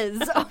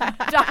 Jizz.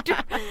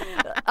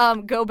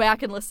 Go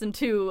back and listen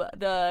to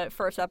the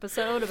first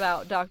episode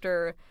about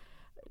Dr.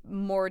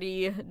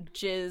 Morty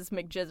Jizz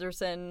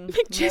McJizzerson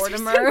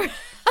Mortimer.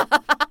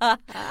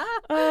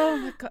 Oh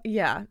my god.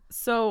 Yeah.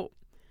 So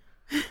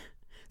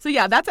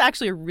yeah, that's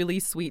actually a really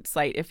sweet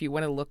site if you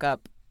want to look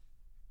up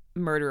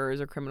murderers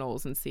or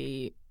criminals and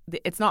see.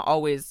 It's not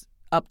always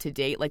up to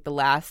date. Like the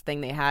last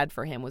thing they had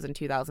for him was in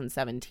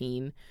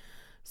 2017.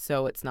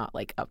 So it's not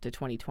like up to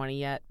 2020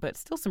 yet, but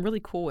still some really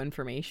cool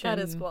information. That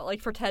is cool.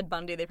 Like for Ted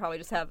Bundy, they probably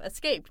just have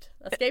escaped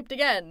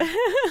again,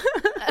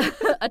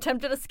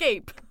 attempted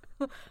escape,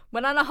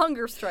 went on a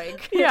hunger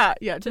strike. Yeah,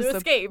 to just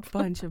escape. A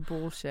bunch of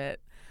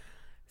bullshit.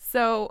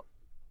 So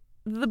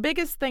the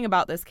biggest thing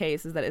about this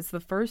case is that it's the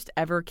first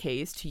ever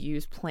case to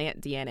use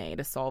plant DNA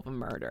to solve a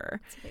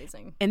murder. It's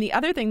amazing. And the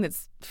other thing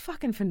that's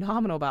fucking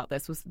phenomenal about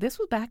this was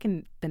back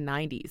in the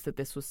 90s that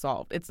this was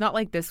solved. It's not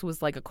like this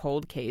was like a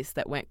cold case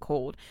that went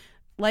cold.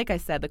 Like I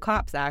said, the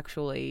cops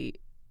actually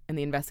and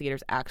the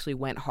investigators actually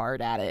went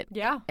hard at it.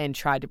 Yeah. And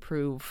tried to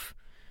prove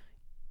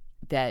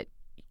that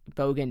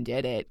Bogan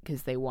did it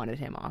because they wanted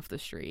him off the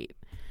street.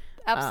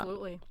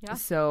 Absolutely. Yeah.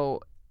 So,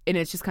 and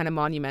it's just kind of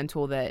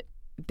monumental that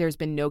there's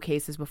been no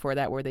cases before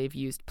that where they've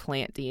used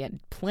plant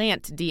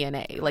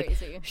DNA. Crazy.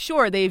 Like,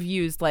 sure, they've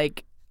used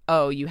like,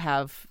 oh, you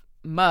have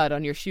mud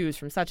on your shoes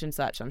from such and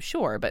such, I'm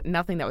sure, but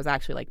nothing that was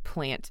actually like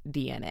plant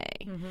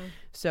DNA. Mm-hmm.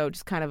 So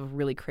just kind of a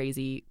really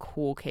crazy,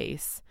 cool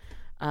case.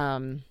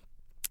 I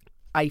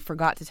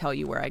forgot to tell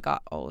you where I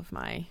got all of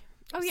my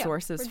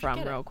sources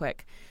from real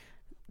quick.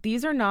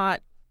 These are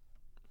not,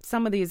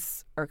 some of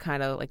these are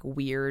kind of like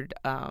weird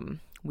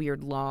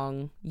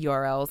long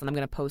URLs, and I'm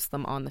going to post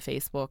them on the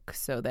Facebook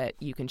so that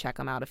you can check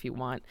them out if you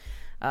want.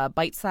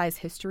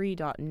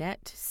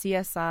 bitesizehistory.net,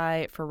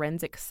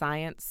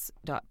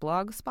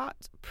 CSIForensicscience.blogspot,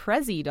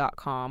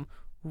 Prezi.com.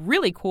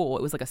 Really cool.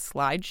 It was like a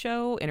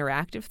slideshow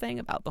interactive thing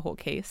about the whole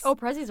case. Oh,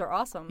 Prezis are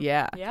awesome.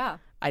 Yeah. Yeah.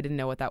 I didn't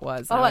know what that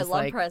was. Oh, I was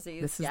love like, Prezis.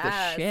 This is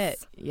the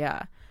shit.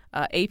 Yeah.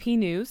 AP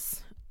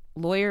News,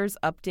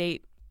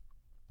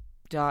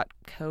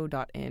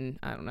 lawyersupdate.co.in,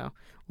 I don't know,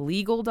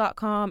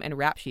 legal.com, and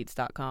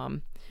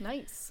rapsheets.com.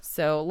 Nice.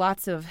 So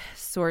lots of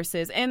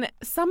sources. And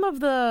some of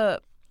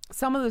the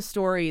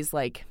stories,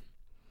 like,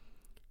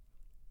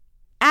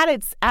 at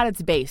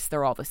its base,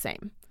 they're all the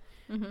same.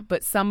 Mm-hmm.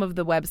 But some of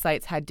the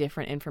websites had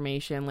different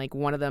information. Like,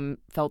 one of them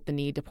felt the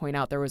need to point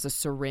out there was a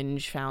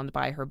syringe found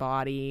by her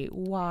body.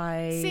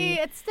 Why? See,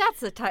 that's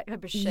the type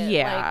of shit.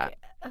 Yeah.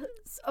 Like,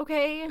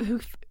 okay.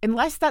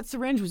 Unless that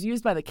syringe was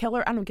used by the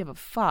killer, I don't give a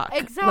fuck.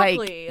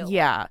 Exactly. Like,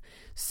 yeah.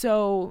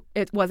 So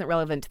it wasn't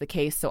relevant to the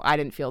case, so I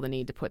didn't feel the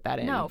need to put that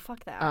in. No,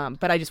 fuck that.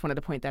 But I just wanted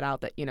to point that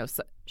out that,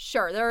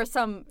 sure, there are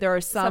some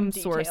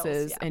sources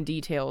details, and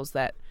details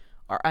that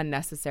are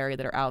unnecessary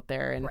that are out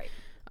there, and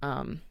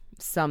right.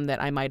 Some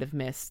that I might have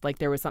missed. Like,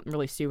 there was something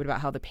really stupid about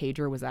how the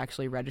pager was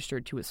actually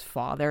registered to his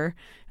father.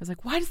 I was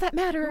like, why does that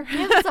matter?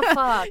 Who gives a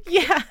fuck?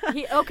 Yeah.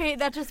 Okay,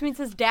 that just means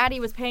his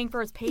daddy was paying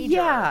for his pager.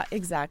 Yeah,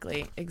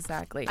 exactly.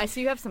 I see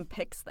you have some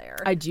pics there.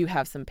 I do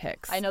have some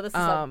pics. I know this is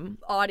an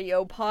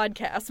audio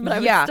podcast, but I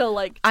would still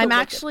like to I'm look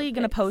actually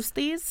going to post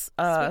these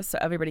so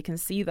everybody can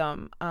see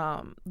them.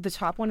 The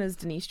top one is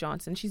Denise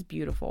Johnson. She's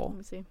beautiful. Let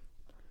me see.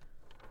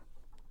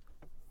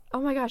 Oh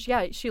my gosh,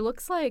 yeah, she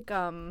looks like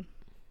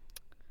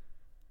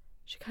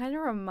she kind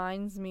of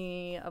reminds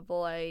me of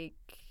like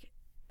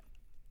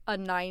a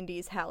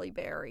 90s Halle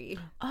Berry.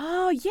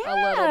 Oh, yeah. A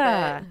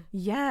little bit.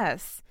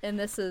 Yes. And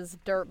this is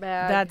Dirtbag.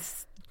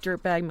 That's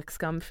Dirtbag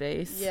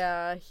McScumface.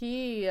 Yeah,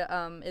 he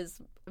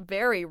is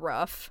very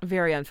rough.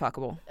 Very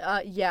unfuckable.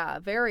 Yeah,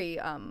 very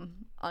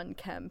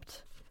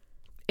unkempt.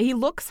 He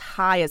looks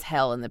high as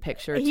hell in the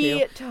picture, too.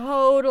 He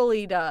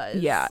totally does.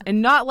 Yeah, and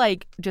not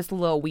like just a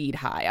little weed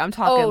high. I'm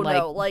talking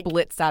like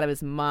blitz out of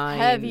his mind.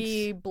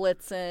 Heavy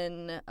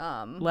blitzing.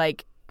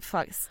 Like,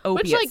 fuck,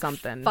 opiate which, like,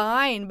 something.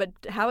 Fine, but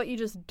how about you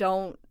just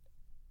don't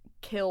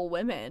kill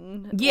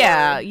women?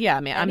 Yeah,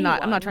 man. Anyone.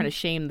 I'm not trying to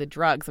shame the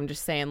drugs. I'm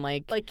just saying,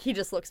 like he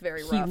just looks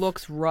very rough. He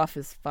looks rough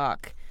as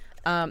fuck.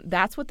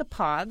 That's what the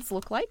pods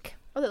look like.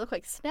 Oh, they look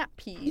like snap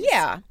peas.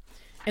 Yeah,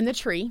 in the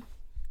tree.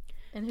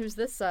 And who's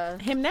this?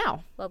 Him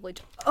now. Lovely.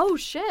 Oh,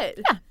 shit.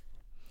 Yeah.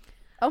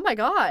 Oh, my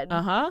God.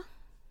 Uh-huh.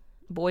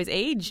 Boy's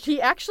aged. He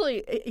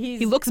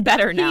looks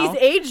better now.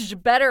 He's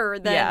aged better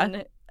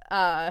than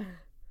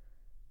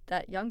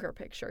that younger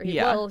picture.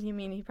 Well, you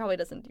mean he probably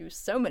doesn't do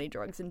so many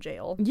drugs in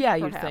jail. Yeah,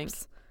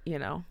 perhaps. You'd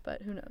think,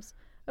 But who knows?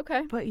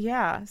 Okay. But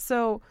yeah,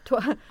 so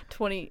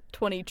 20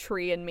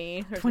 tree and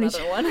me. There's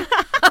another one.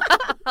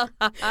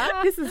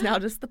 This is now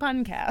just the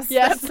puncast.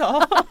 Yes. That's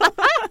all.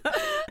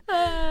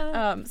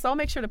 So I'll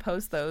make sure to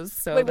post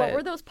those. Wait, what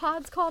were those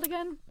pods called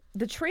again?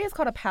 The tree is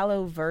called a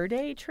Palo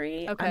Verde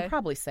tree. Okay. I'm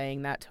probably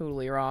saying that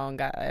totally wrong,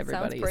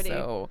 everybody. Sounds pretty.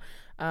 So,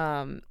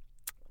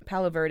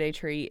 Palo Verde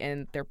tree,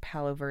 and they're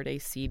Palo Verde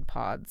seed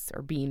pods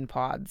or bean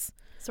pods.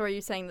 So are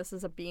you saying this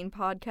is a bean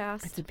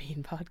podcast? It's a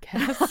bean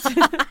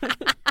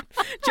podcast.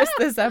 Just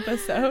this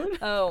episode.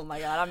 Oh my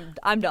God,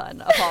 I'm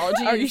done.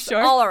 Apologies. Are you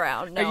sure? All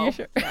around. No. Are you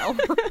sure? No.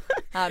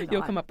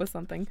 You'll come up with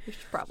something.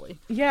 Probably.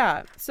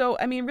 Yeah. So,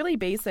 I mean, really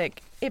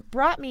basic. It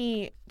brought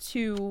me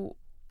to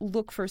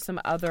look for some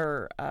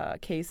other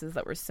cases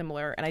that were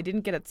similar, and I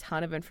didn't get a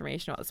ton of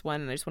information about this one,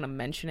 and I just want to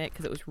mention it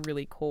because it was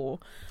really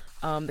cool.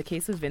 The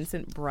case of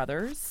Vincent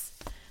Brothers,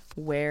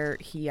 where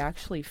he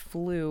actually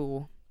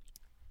flew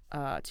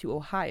to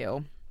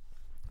Ohio,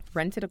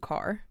 rented a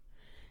car,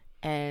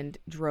 and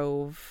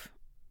drove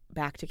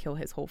back to kill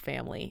his whole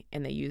family,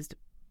 and they used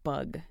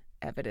bug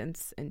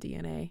evidence and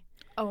DNA.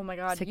 Oh my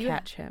God. To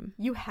catch him.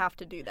 You have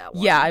to do that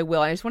one. Yeah, I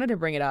will. I just wanted to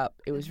bring it up.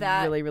 It was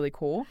really, really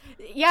cool.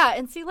 Yeah,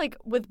 and see, like,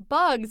 with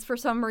bugs, for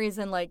some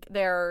reason, like,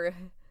 they're,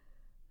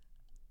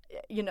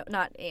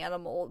 not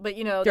animal, but,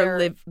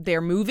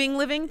 they're moving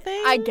living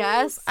things? I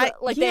guess.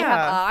 They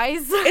have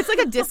eyes. It's like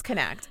a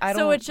disconnect.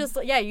 So it's just,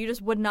 you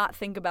just would not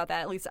think about that.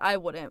 At least I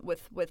wouldn't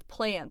with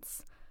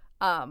plants.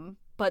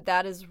 But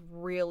that is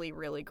really,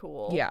 really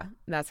cool. Yeah,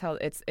 that's how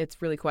it's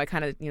really cool. I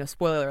kind of,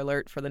 spoiler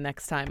alert for the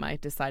next time I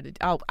decided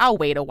I'll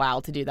wait a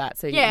while to do that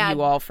so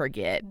you all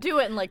forget. Do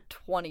it in like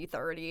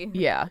 2030.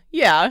 Yeah.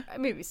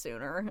 Maybe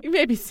sooner.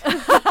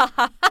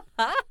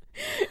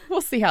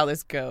 We'll see how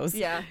this goes.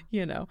 Yeah.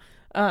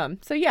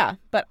 So yeah,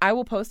 but I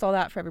will post all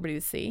that for everybody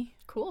to see.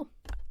 Cool.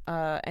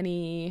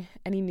 Any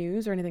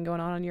news or anything going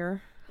on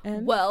your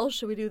end? Well,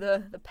 should we do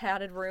the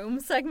padded room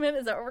segment?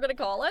 Is that what we're going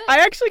to call it? I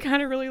actually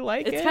kind of really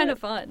like it. It's kind of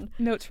fun.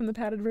 Notes from the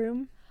padded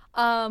room.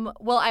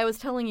 Well, I was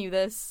telling you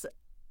this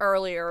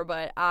earlier,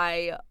 but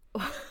I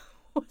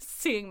was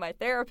seeing my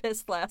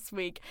therapist last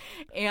week,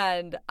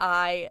 and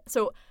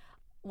so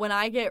when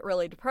I get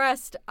really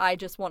depressed, I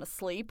just want to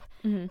sleep.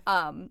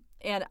 Mm-hmm.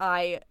 And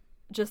I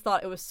just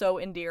thought it was so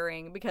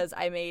endearing because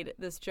I made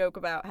this joke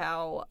about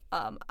how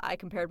I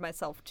compared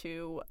myself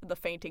to the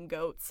fainting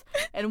goats,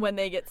 and when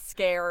they get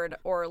scared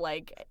or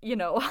when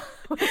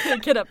they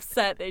get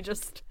upset, they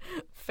just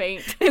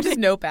faint. They just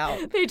nope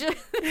out. They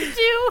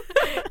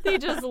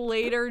just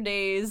later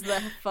days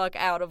the fuck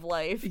out of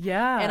life.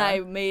 Yeah. And I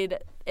made,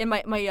 and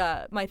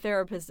my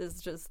therapist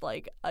is just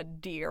like a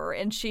dear,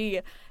 and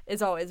she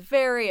is always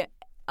very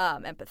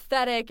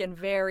empathetic and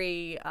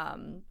very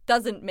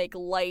doesn't make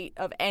light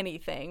of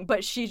anything,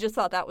 but she just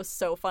thought that was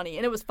so funny,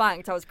 and it was fine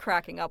because I was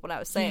cracking up when I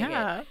was saying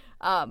it,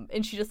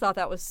 and she just thought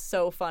that was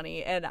so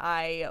funny, and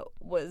I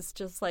was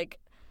just like,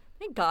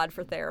 thank God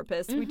for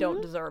therapists. We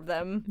don't deserve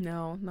them.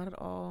 No, not at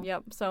all.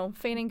 Yep. So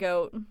fainting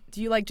goat.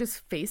 Do you like just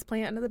face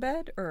plant under the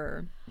bed,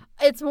 or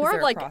it's more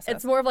of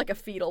like a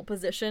fetal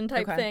position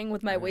type thing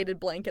with my weighted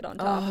blanket on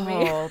top of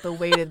me. Oh, the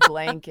weighted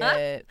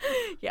blanket.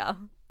 Yeah,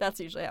 that's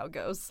usually how it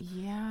goes.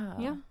 Yeah.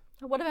 Yeah.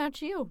 What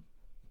about you?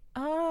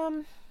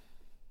 I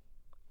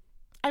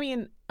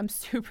mean, I'm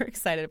super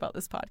excited about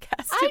this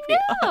podcast. I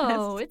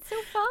know. It's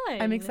so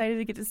fun. I'm excited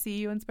to get to see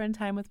you and spend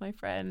time with my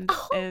friend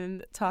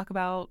and talk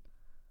about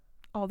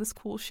all this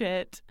cool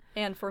shit.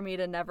 And for me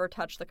to never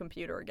touch the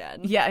computer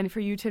again. Yeah, and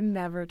for you to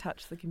never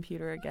touch the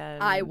computer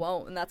again. I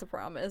won't, and that's a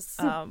promise.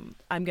 I'm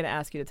going to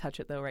ask you to touch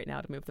it, though, right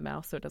now to move the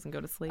mouse so it doesn't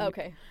go to sleep.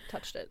 Okay,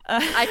 touched it.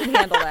 I can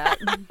handle that.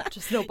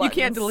 Just no buttons.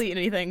 You can't delete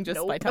anything just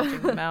by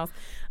touching the mouse.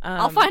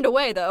 I'll find a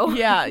way, though.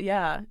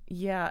 Yeah.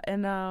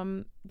 And,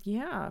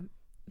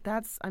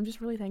 I'm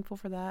just really thankful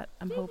for that.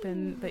 I'm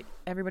hoping that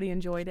everybody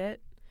enjoyed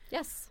it.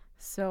 Yes.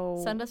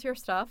 So send us your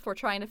stuff. We're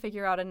trying to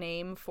figure out a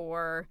name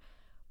for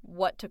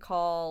what to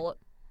call,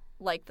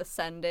 like, the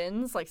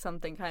send-ins, like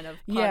something kind of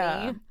punny.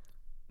 Yeah,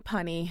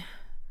 punny.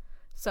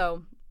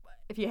 So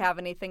if you have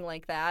anything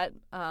like that,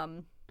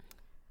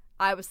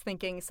 I was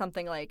thinking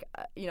something like,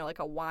 like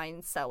a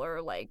wine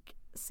cellar, like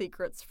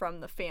Secrets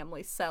from the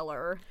Family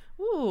Cellar.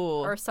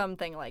 Ooh. Or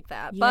something like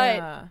that. Yeah.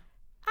 But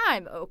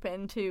I'm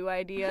open to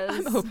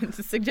ideas. I'm open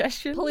to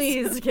suggestions.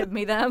 Please give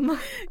me them.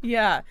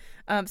 Yeah.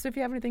 So if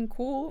you have anything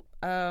cool,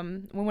 we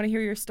want to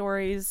hear your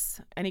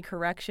stories, any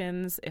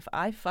corrections. If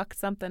I fucked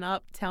something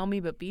up, tell me,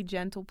 but be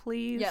gentle,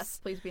 please. Yes,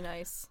 please be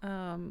nice.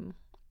 And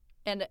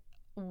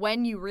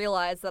when you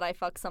realize that I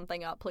fucked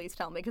something up, please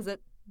tell me, because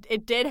it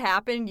did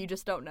happen. You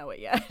just don't know it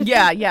yet.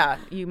 Yeah.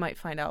 You might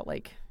find out,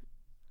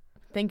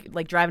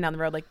 driving down the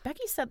road,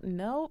 Becky said,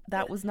 no,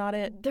 that was not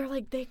it. They're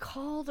like, they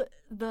called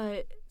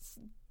the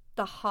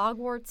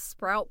Hogwarts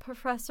Sprout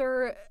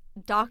professor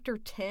Dr.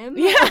 Tim.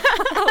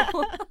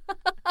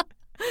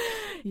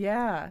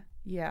 Yeah.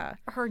 Yeah.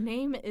 Her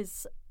name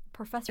is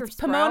Professor It's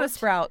Sprout. Pomona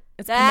Sprout.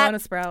 It's Pomona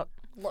Sprout.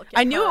 Look at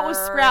I knew her. it was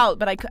Sprout,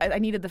 but I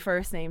needed the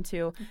first name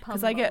too,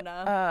 because I get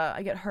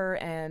her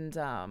and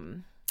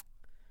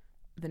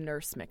the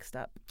nurse mixed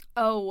up.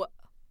 Oh,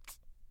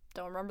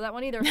 don't remember that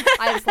one either.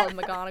 I just love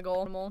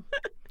McGonagall.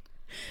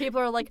 People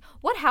are like,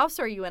 "What house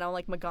are you in?" I'm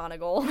like,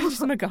 McGonagall.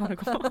 Just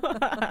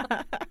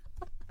McGonagall.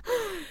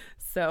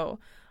 So,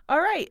 all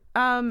right.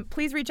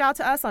 Please reach out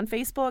to us on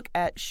Facebook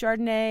at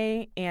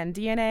Chardonnay and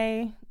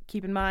DNA.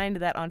 Keep in mind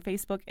that on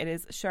Facebook it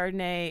is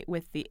Chardonnay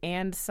with the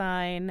and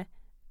sign,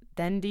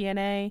 then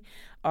DNA.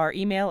 Our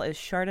email is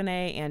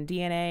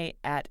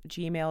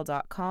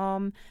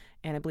chardonnayanddna@gmail.com.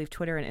 And I believe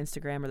Twitter and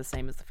Instagram are the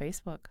same as the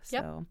Facebook.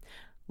 Yep. So,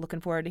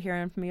 looking forward to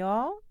hearing from you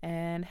all,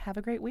 and have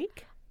a great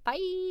week. Bye.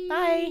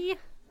 Bye.